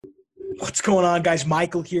What's going on, guys?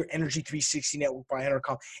 Michael here, Energy 360 Network by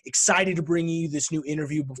Enercom. Excited to bring you this new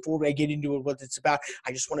interview. Before I get into it, what it's about,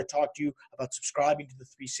 I just want to talk to you about subscribing to the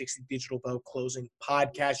 360 Digital Bell Closing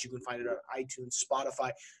podcast. You can find it on iTunes,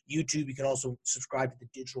 Spotify, YouTube. You can also subscribe to the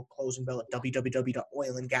Digital Closing Bell at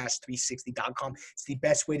www.oilandgas360.com. It's the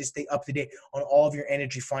best way to stay up to date on all of your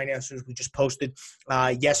energy finances. We just posted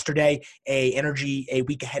yesterday a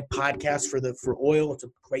week ahead podcast for oil. It's a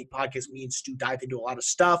great podcast. Me and Stu dive into a lot of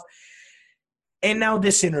stuff. And now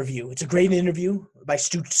this interview. It's a great interview by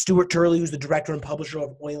Stuart Turley, who's the director and publisher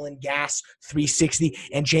of Oil and Gas 360,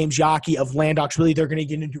 and James Yockey of Landox. Really, they're going to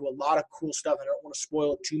get into a lot of cool stuff. I don't want to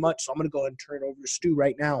spoil it too much, so I'm going to go ahead and turn it over to Stu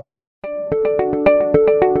right now.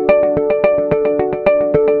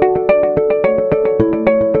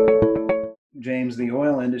 James, the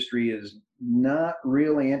oil industry is not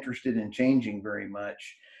really interested in changing very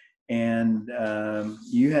much. And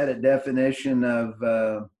you had a definition of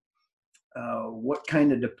what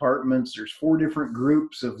kind of departments. There's 4 different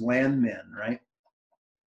groups of landmen, right?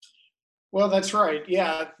 Well, that's right.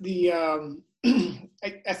 Yeah.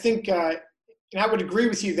 I think, and I would agree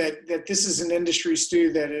with you that this is an industry,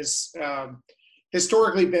 Stu, that has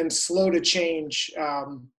historically been slow to change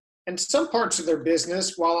in some parts of their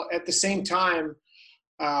business, while at the same time,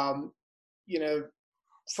 from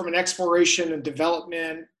an exploration and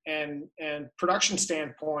development and production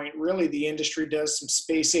standpoint, really the industry does some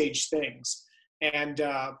space age things. And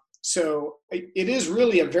so it is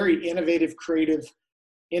really a very innovative, creative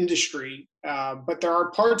industry. But there are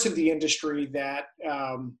parts of the industry that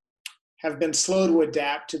have been slow to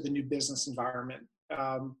adapt to the new business environment.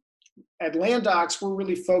 At Landox, we're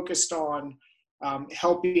really focused on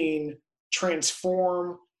helping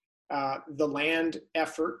transform the land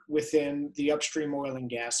effort within the upstream oil and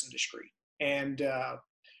gas industry. And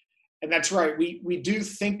that's right. We do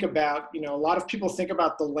think about, a lot of people think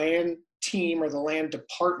about the land team or the land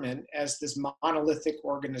department as this monolithic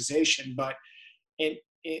organization, but in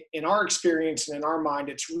our experience and in our mind,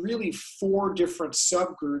 it's really 4 different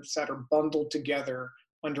subgroups that are bundled together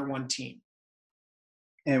under one team.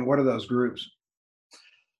 And what are those groups?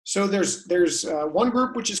 So there's one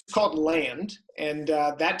group which is called land, and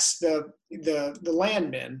that's the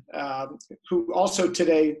landmen, who also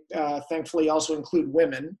today, thankfully, also include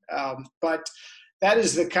women. But that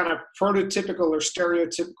is the kind of prototypical or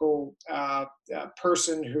stereotypical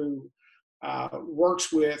person who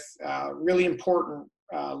works with really important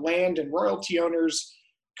land and royalty owners,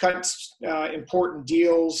 cuts important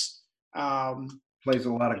deals. Plays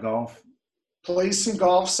a lot of golf. Plays some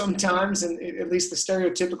golf sometimes, and at least the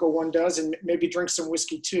stereotypical one does, and maybe drinks some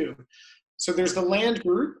whiskey too. So there's the land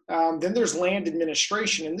group. Then there's land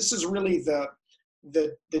administration, and this is really the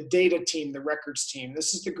data team, the records team.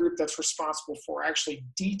 This is the group that's responsible for actually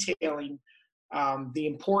detailing the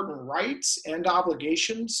important rights and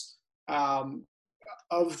obligations of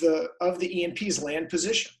the E&P's land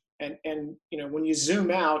position. And when you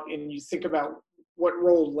zoom out and you think about what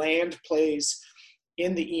role land plays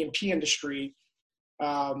in the E&P industry,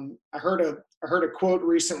 I heard a quote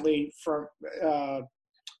recently from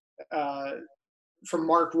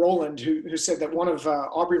Mark Rowland, who said that one of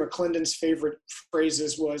Aubrey McClendon's favorite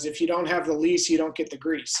phrases was, "If you don't have the lease, you don't get the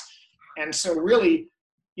grease." And so really,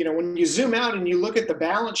 when you zoom out and you look at the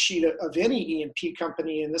balance sheet of any E&P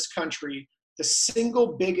company in this country, the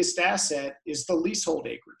single biggest asset is the leasehold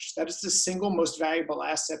acreage. That is the single most valuable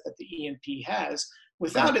asset that the E&P has.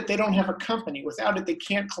 Without it, they don't have a company. Without it, they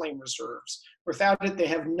can't claim reserves. Without it, they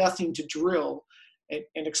have nothing to drill and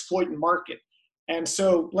exploit and market. And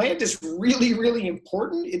so land is really, really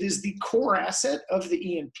important. It is the core asset of the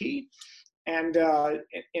E&P. And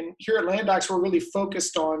here at Landox, we're really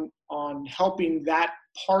focused on helping that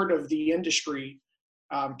part of the industry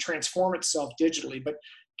transform itself digitally. But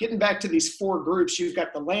getting back to these 4 groups, you've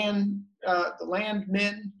got the landmen,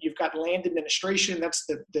 you've got land administration. That's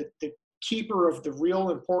the keeper of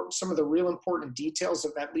some of the real important details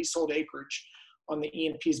of that leasehold acreage on the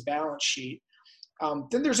E&P's balance sheet.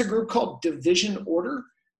 Then there's a group called division order,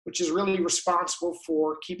 which is really responsible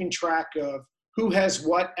for keeping track of who has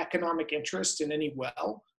what economic interest in any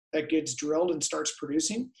well that gets drilled and starts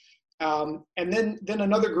producing. And then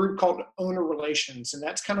another group called owner relations, and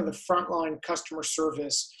that's kind of the frontline customer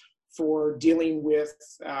service for dealing with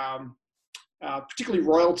particularly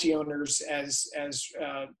royalty owners as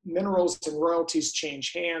minerals and royalties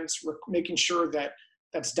change hands, making sure that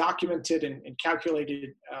that's documented and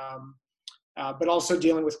calculated, but also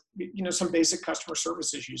dealing with some basic customer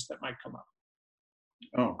service issues that might come up.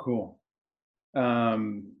 Oh, cool.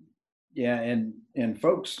 Yeah, and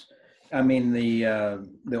folks, I mean, the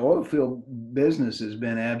oil field business has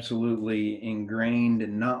been absolutely ingrained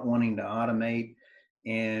in not wanting to automate.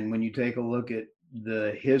 And when you take a look at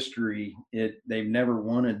the history, they've never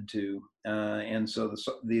wanted to. And so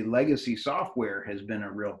the legacy software has been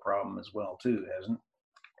a real problem as well, too, hasn't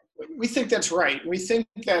it? We think that's right. We think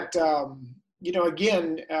that,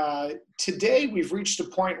 again, today we've reached a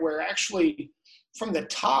point where actually from the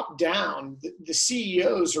top down, the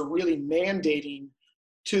CEOs are really mandating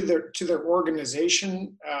to their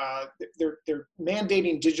organization. They're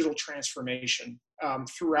mandating digital transformation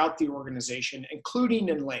throughout the organization, including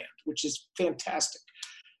in land, which is fantastic.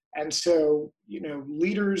 And so,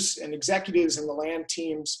 leaders and executives in the land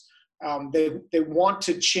teams, they want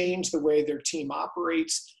to change the way their team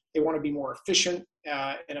operates. They want to be more efficient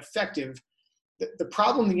and effective. The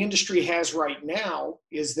problem the industry has right now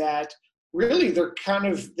is that really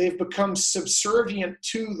they've become subservient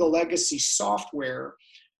to the legacy software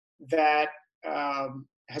that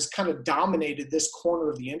has kind of dominated this corner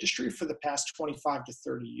of the industry for the past 25 to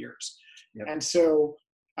 30 years. Yep. And so,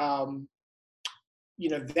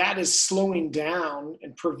 that is slowing down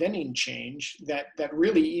and preventing change that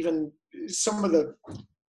really even some of the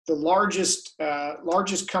largest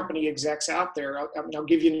company execs out there. I'll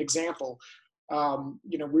give you an example.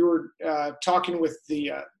 We were talking with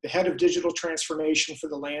the head of digital transformation for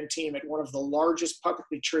the land team at one of the largest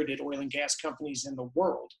publicly traded oil and gas companies in the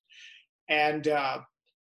world. And,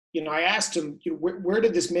 I asked him, where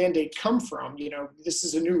did this mandate come from? This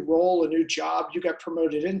is a new role, a new job. You got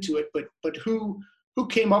promoted into it, but who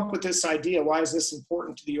came up with this idea? Why is this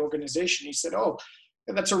important to the organization? He said, oh,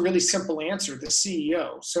 that's a really simple answer, the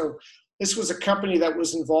CEO. So this was a company that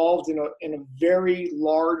was involved in a very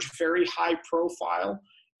large, very high profile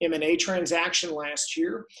M&A transaction last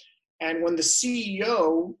year. And when the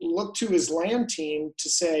CEO looked to his land team to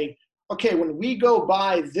say, okay, when we go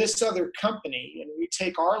buy this other company and we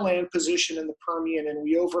take our land position in the Permian and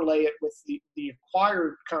we overlay it with the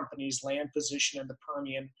acquired company's land position in the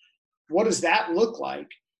Permian, what does that look like?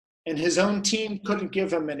 And his own team couldn't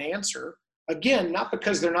give him an answer. Again, not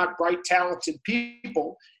because they're not bright, talented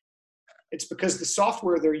people. It's because the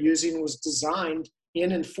software they're using was designed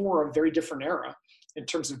in and for a very different era in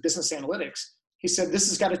terms of business analytics. He said, this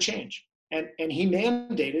has got to change. And he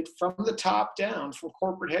mandated from the top down, from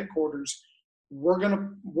corporate headquarters, we're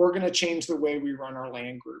gonna change the way we run our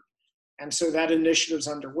land group. And so that initiative's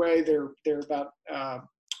underway. They're about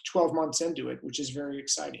 12 months into it, which is very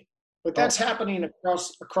exciting. But that's happening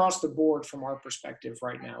across the board from our perspective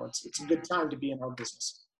right now. It's a good time to be in our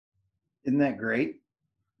business. Isn't that great?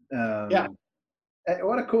 Yeah.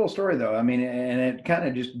 What a cool story, though. I mean, and it kind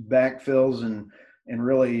of just backfills and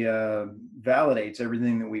really validates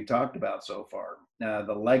everything that we've talked about so far.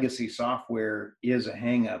 The legacy software is a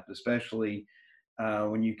hang-up, especially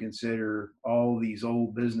when you consider all these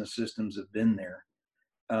old business systems have been there.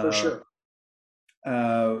 For sure.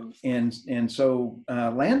 And so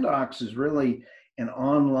LandDocs is really an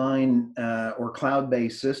online or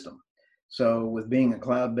cloud-based system. So with being a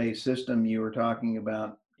cloud-based system, you were talking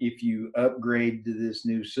about if you upgrade to this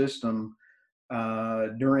new system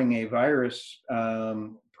during a virus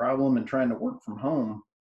problem and trying to work from home,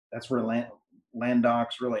 that's where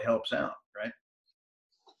LandDocs really helps out, right?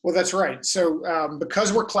 Well, that's right. So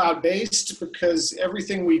because we're cloud-based, because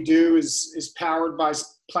everything we do is powered by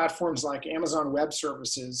platforms like Amazon Web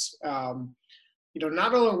Services,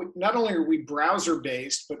 not only are we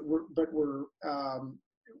browser-based, but we're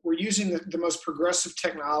using the most progressive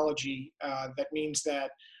technology. That means that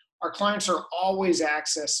our clients are always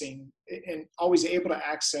accessing and always able to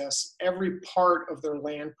access every part of their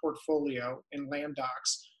land portfolio in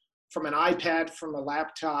LandDocs, from an iPad, from a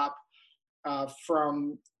laptop,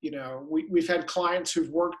 we've had clients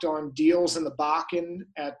who've worked on deals in the Bakken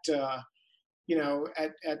at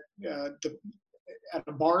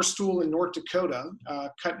a bar stool in North Dakota,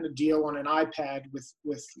 cutting a deal on an iPad with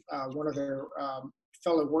one of their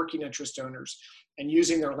fellow working interest owners, and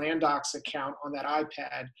using their LandDocs account on that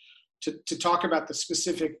iPad to talk about the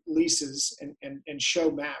specific leases and show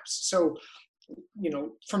maps. So,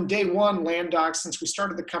 from day one, LandDocs, since we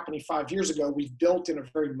started the company 5 years ago, we've built in a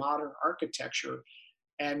very modern architecture.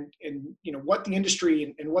 And what the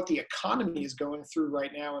industry and what the economy is going through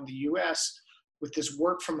right now in the U.S. with this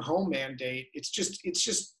work from home mandate, it's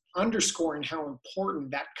just underscoring how important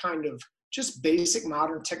that kind of just basic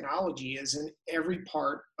modern technology is in every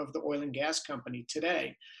part of the oil and gas company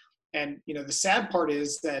today. And the sad part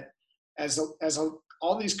is that as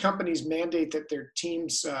all these companies mandate that their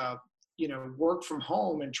teams work from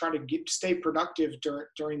home and try to stay productive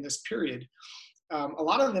during this period, a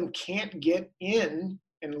lot of them can't get in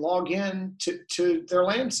and log in to their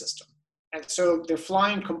land system. And so they're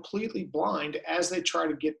flying completely blind as they try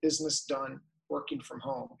to get business done working from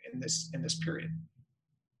home in this period.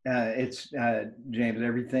 It's James.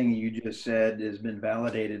 Everything you just said has been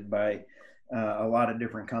validated by a lot of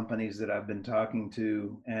different companies that I've been talking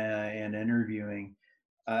to and interviewing.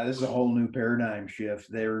 This is a whole new paradigm shift.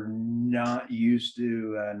 They're not used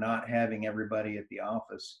to not having everybody at the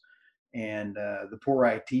office, and the poor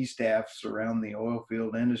IT staffs around the oil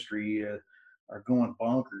field industry are going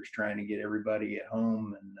bonkers trying to get everybody at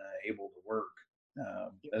home and able to work.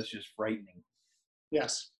 That's just frightening.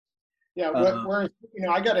 Yes. Yeah, Uh,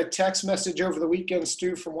 I got a text message over the weekend,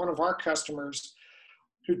 Stu, from one of our customers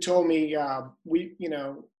who told me we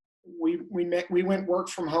went work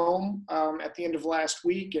from home at the end of last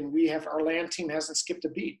week, and our land team hasn't skipped a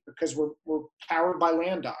beat because we're powered by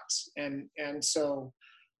LandDocs, and so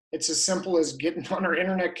it's as simple as getting on our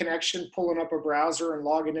internet connection, pulling up a browser, and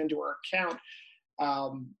logging into our account.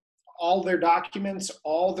 All their documents,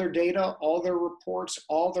 all their data, all their reports,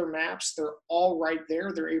 all their maps, they're all right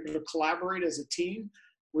there. They're able to collaborate as a team,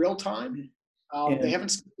 real time. They haven't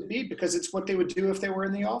skipped a beat because it's what they would do if they were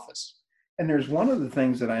in the office. And there's one of the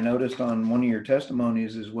things that I noticed on one of your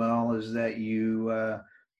testimonies as well is that you're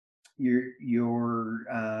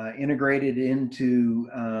integrated into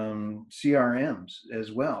CRMs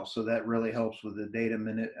as well. So that really helps with the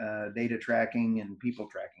data tracking and people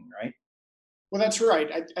tracking, right? Well, that's right.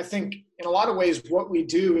 I think in a lot of ways, what we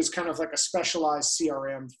do is kind of like a specialized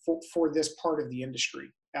CRM for this part of the industry.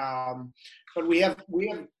 But we have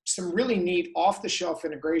some really neat off-the-shelf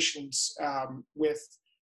integrations with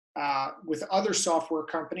other software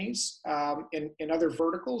companies in other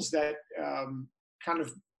verticals that kind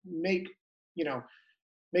of make 1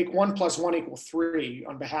 + 1 = 3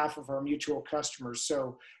 on behalf of our mutual customers.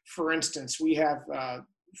 So, for instance, we have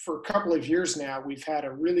for a couple of years now, we've had a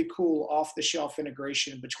really cool off-the-shelf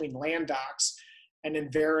integration between LandDocs and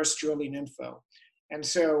Enverus Drilling Info. And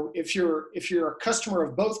so if you're a customer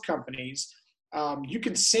of both companies, you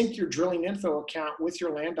can sync your Drilling Info account with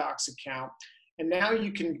your LandDocs account. And now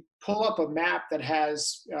you can pull up a map that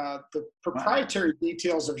has the proprietary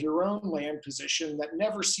details of your own land position that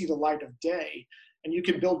never see the light of day. And you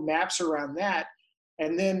can build maps around that.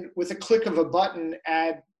 And then with a click of a button,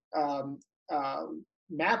 add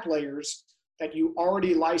map layers that you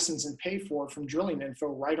already license and pay for from Drilling Info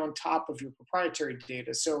right on top of your proprietary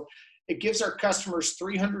data. So it gives our customers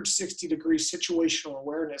 360-degree situational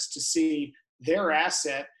awareness to see their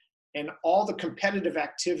asset and all the competitive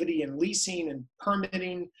activity and leasing and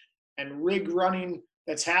permitting and rig running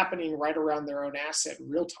that's happening right around their own asset in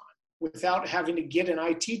real time without having to get an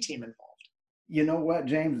IT team involved. You know what,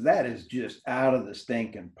 James? That is just out of the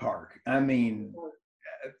stinking park. I mean,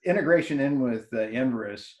 integration in with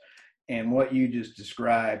Enverus and what you just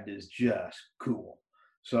described is just cool.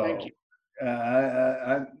 So, Thank you.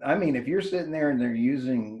 I mean, if you're sitting there and they're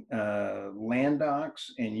using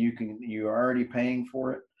LandDocs and you're already paying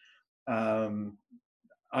for it, I'm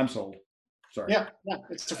sold. Sorry. Yeah,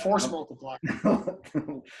 it's a force multiplier.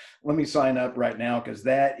 Let me sign up right now because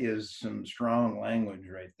that is some strong language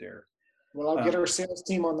right there. Well, I'll get our sales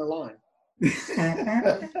team on the line.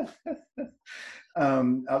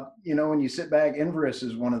 When you sit back, Enverus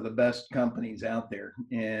is one of the best companies out there.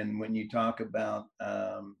 And when you talk about,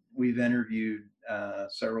 we've interviewed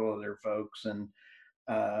several of their folks, and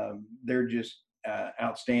they're just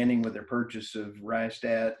outstanding with their purchase of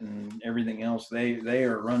Rystad and everything else. They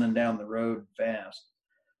are running down the road fast.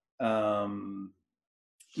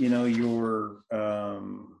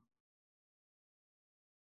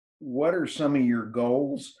 What are some of your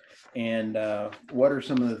goals, and what are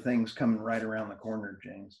some of the things coming right around the corner,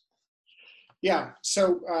 James? Yeah.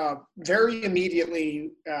 So very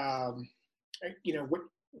immediately,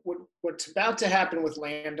 what's about to happen with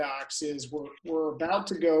LandDocs is we're about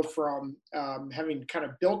to go from having kind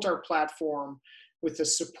of built our platform with the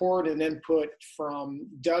support and input from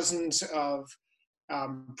dozens of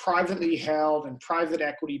privately held and private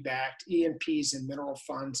equity-backed E&Ps and mineral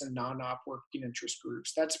funds and non-op working interest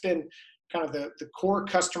groups. That's been kind of the core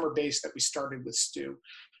customer base that we started with, Stu.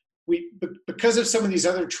 Because of some of these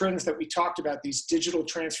other trends that we talked about, these digital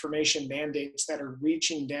transformation mandates that are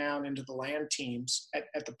reaching down into the land teams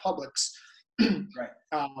at the publics, right.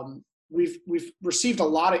 We've received a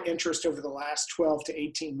lot of interest over the last 12 to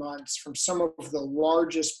 18 months from some of the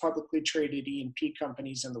largest publicly traded E&P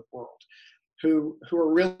companies in the world, who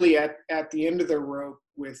are really at the end of their rope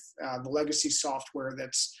with the legacy software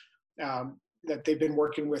that they've been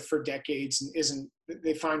working with for decades and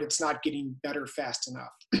they find it's not getting better fast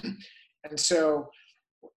enough. And so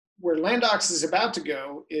where LandDocs is about to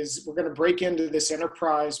go is we're going to break into this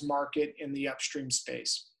enterprise market in the upstream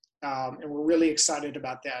space. And we're really excited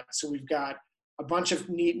about that. So we've got a bunch of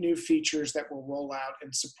neat new features that will roll out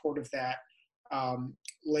in support of that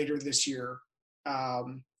later this year.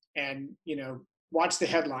 And, watch the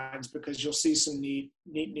headlines because you'll see some neat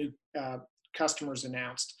new customers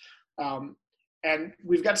announced. And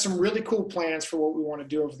we've got some really cool plans for what we want to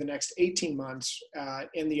do over the next 18 months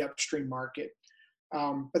in the upstream market.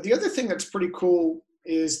 But the other thing that's pretty cool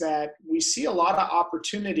is that we see a lot of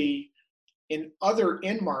opportunity in other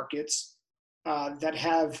end markets that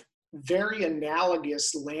have very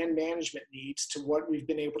analogous land management needs to what we've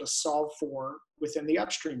been able to solve for within the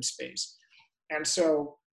upstream space. And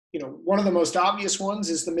so, one of the most obvious ones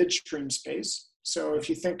is the midstream space. So if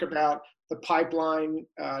you think about the pipeline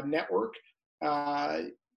network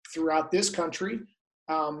throughout this country,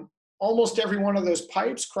 almost every one of those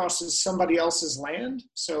pipes crosses somebody else's land.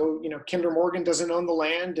 So, Kinder Morgan doesn't own the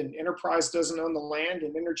land, and Enterprise doesn't own the land,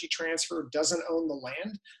 and Energy Transfer doesn't own the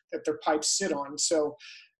land that their pipes sit on. So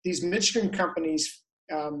these midstream companies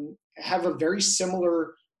have a very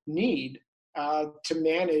similar need to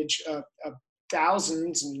manage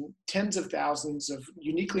thousands and tens of thousands of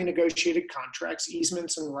uniquely negotiated contracts,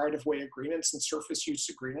 easements and right-of-way agreements and surface use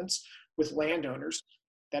agreements with landowners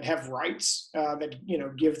that have rights that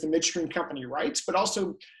give the midstream company rights, but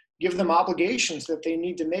also give them obligations that they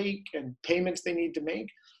need to make and payments they need to make.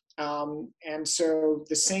 And so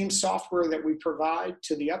the same software that we provide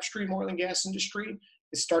to the upstream oil and gas industry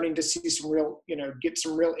is starting to see some real, get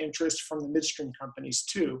some real interest from the midstream companies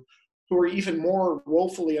too, who are even more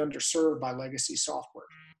woefully underserved by legacy software.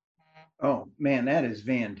 Oh man, that is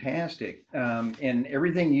fantastic. And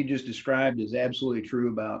everything you just described is absolutely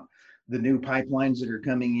true about the new pipelines that are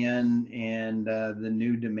coming in and the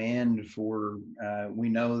new demand for, we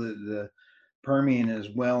know that the Permian is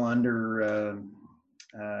well under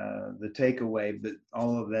the takeaway, but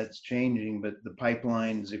all of that's changing. But the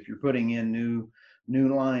pipelines, if you're putting in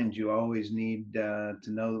new lines, you always need to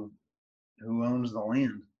know who owns the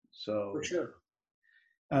land. So for sure.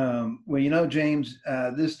 Well, James,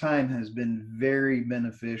 this time has been very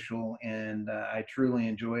beneficial, and I truly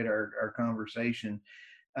enjoyed our conversation.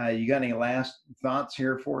 You got any last thoughts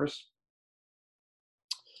here for us?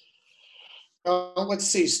 Let's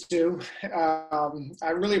see, Stu.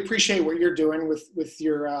 I really appreciate what you're doing with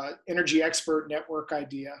your Energy Expert Network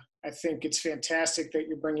idea. I think it's fantastic that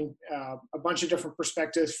you're bringing a bunch of different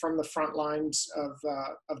perspectives from the front lines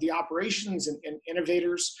of the operations and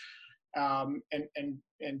innovators, and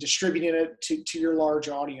distributing it to your large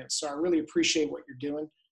audience. So I really appreciate what you're doing.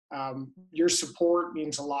 Your support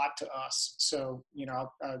means a lot to us. So,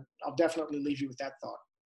 I'll definitely leave you with that thought.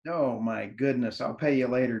 Oh my goodness. I'll pay you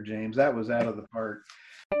later, James. That was out of the park.